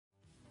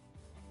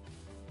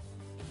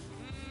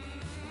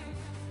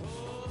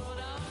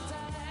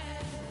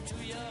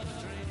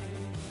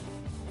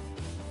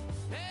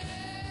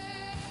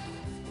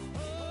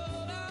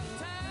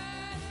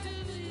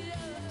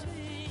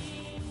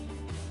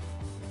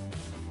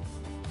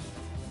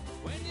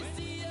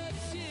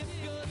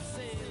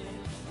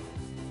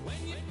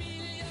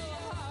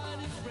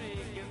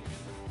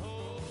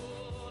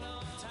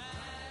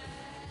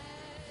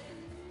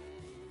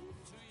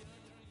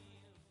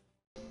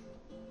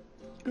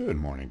Good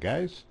morning,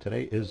 guys.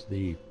 Today is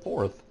the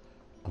 4th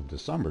of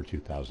December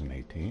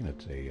 2018.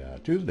 It's a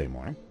Tuesday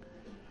morning.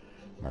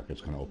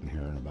 Market's going to open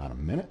here in about a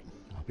minute.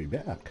 I'll be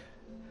back.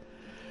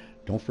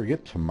 Don't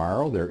forget,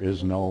 tomorrow there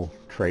is no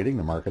trading.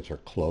 The markets are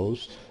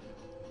closed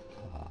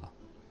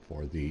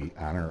for the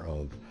honor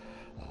of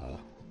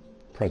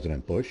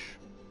President Bush.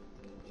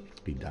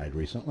 He died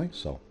recently,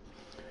 so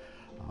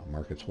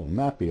markets will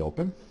not be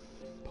open.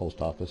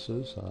 Post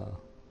offices,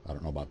 I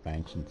don't know about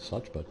banks and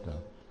such, but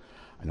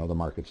I know the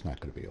market's not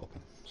going to be open.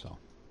 So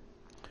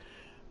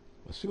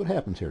let's see what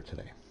happens here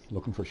today.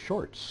 Looking for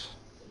shorts.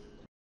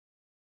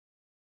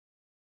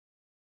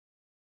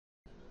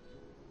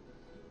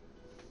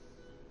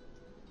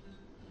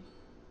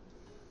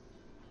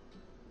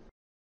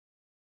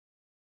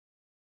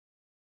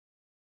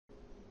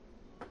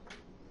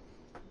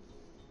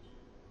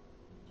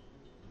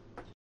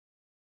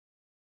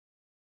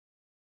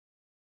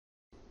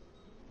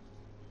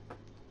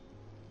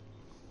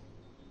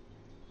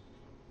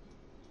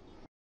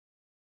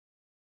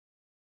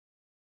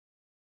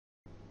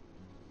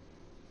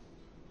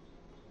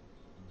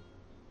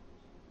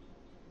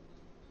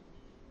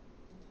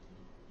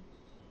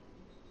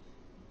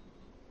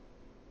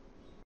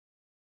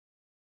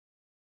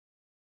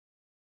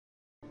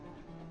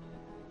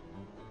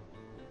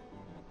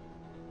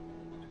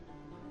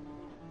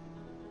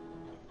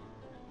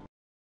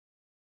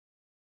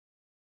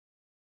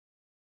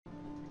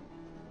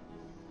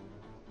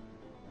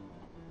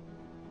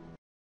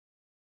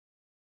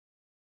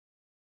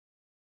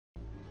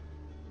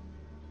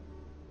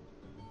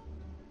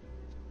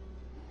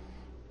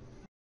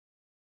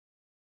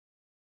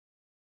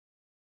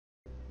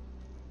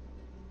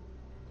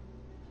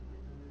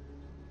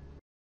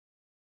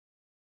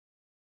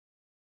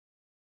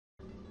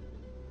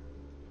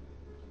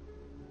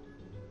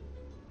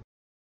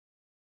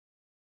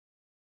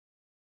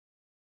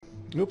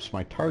 Oops,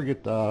 my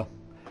target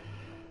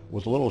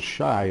was a little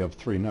shy of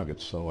 3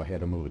 nuggets, so I had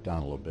to move it down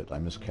a little bit. I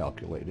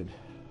miscalculated.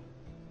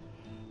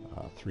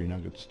 3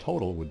 nuggets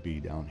total would be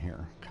down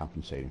here,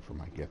 compensating for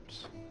my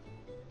gifts.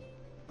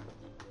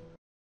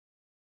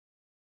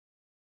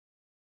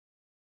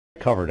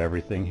 Covered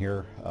everything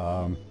here.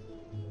 I'm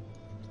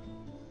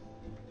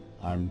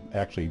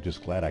actually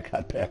just glad I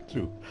got back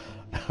to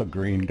a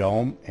green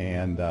dome,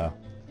 and I'm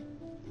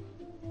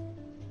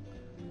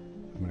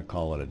going to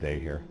call it a day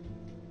here.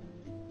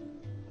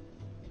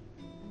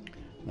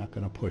 Not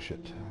going to push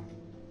it.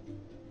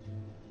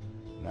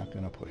 Not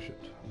going to push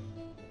it.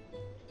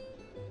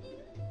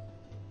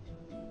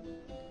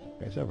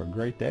 Guys, have a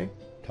great day.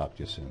 Talk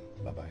to you soon.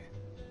 Bye-bye.